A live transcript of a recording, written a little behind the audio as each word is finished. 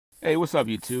Hey, what's up,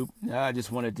 YouTube? I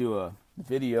just want to do a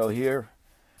video here.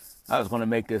 I was going to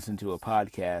make this into a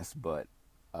podcast, but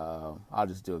I'll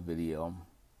just do a video. I'm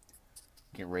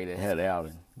getting ready to head out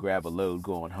and grab a load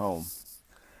going home.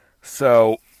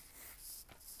 So,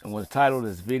 I'm going to title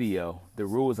this video, The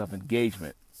Rules of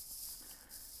Engagement.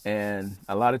 And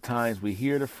a lot of times we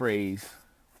hear the phrase,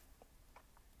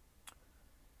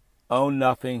 own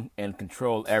nothing and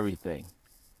control everything.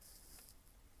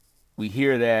 We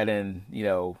hear that and,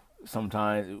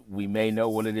 sometimes we may know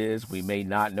what it is. We may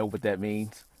not know what that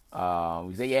means.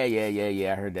 We say,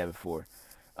 yeah, I heard that before.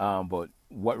 But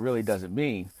what really does it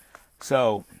mean?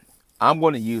 So I'm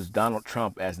going to use Donald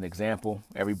Trump as an example.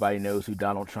 Everybody knows who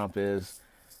Donald Trump is.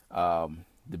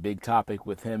 The big topic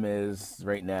with him is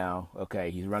right now, okay,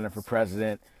 he's running for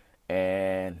president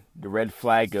and the red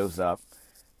flag goes up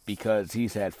because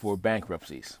he's had 4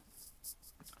 bankruptcies.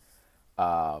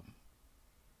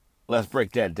 Let's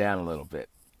break that down a little bit.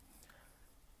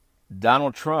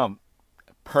 Donald Trump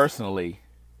personally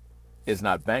is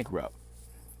not bankrupt.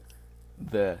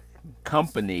 The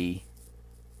company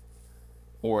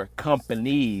or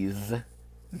companies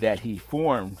that he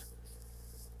formed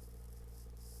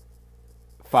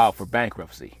filed for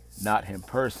bankruptcy, not him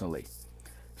personally.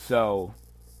 So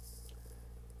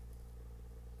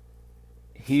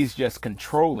he's just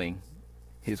controlling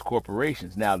his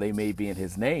corporations. Now, they may be in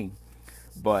his name,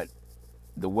 but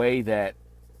the way that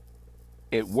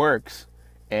it works,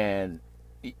 and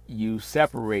you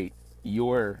separate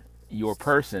your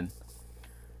person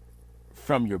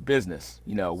from your business,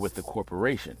 with the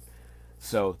corporation.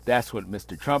 So that's what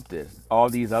Mr. Trump did. All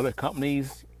these other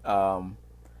companies,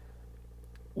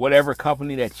 whatever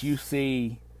company that you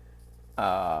see,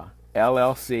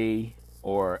 LLC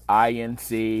or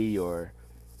INC, or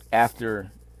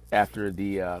after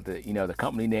the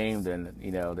company name, then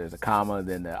there's a comma,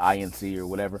 then the INC or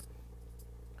whatever.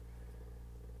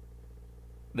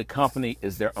 The company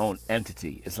is their own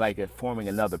entity. It's like forming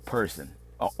another person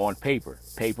on paper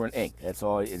and ink. That's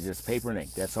all. It's just paper and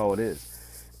ink. That's all it is.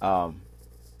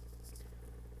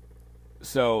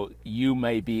 So you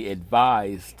may be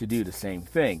advised to do the same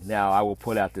thing. Now, I will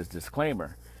put out this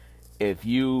disclaimer. If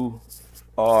you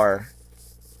are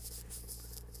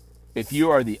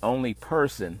the only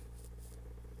person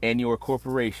in your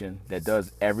corporation that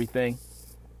does everything,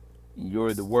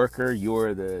 you're the worker,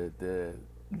 you're the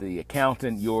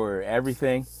accountant, you're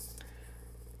everything.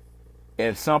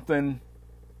 If something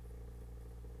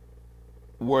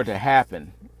were to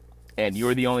happen and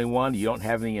you're the only one, you don't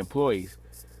have any employees,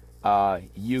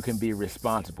 you can be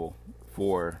responsible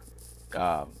for,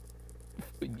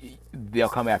 they'll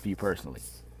come after you personally.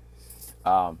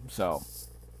 So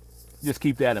just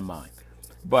keep that in mind.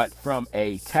 But from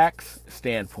a tax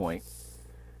standpoint,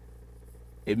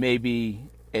 it may be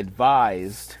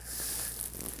advised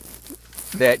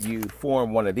that you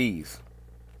form one of these.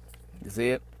 You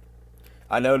see it?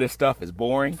 I know this stuff is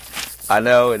boring. I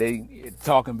know it ain't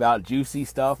talking about juicy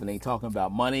stuff and ain't talking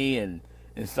about money and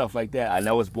stuff like that. I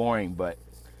know it's boring, but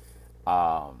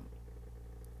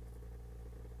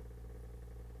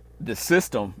the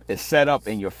system is set up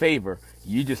in your favor.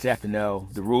 You just have to know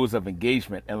the rules of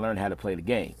engagement and learn how to play the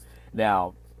game.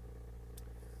 Now,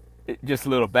 just a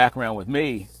little background with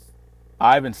me.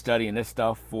 I've been studying this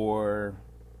stuff for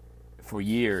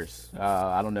years.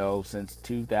 I don't know, since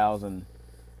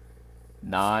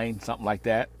 2009, something like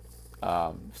that.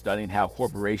 Studying how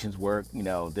corporations work,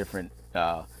 different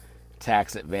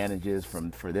tax advantages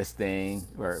for this thing,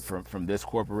 or from this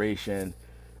corporation,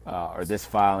 or this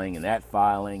filing and that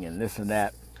filing and this and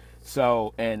that.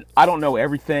 So, and I don't know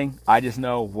everything. I just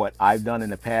know what I've done in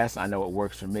the past. I know it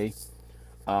works for me.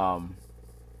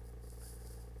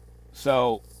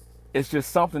 So it's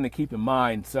just something to keep in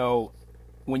mind. So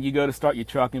when you go to start your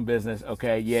trucking business,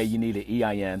 okay, yeah, you need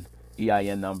an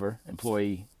EIN number,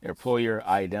 employer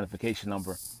identification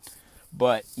number,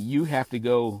 but you have to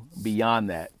go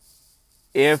beyond that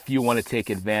if you want to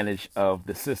take advantage of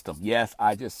the system. Yes,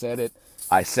 I just said it.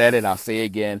 I said it. I'll say it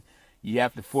again. You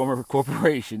have to form a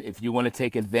corporation if you want to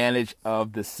take advantage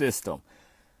of the system.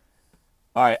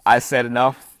 All right, I said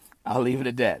enough. I'll leave it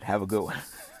at that. Have a good one.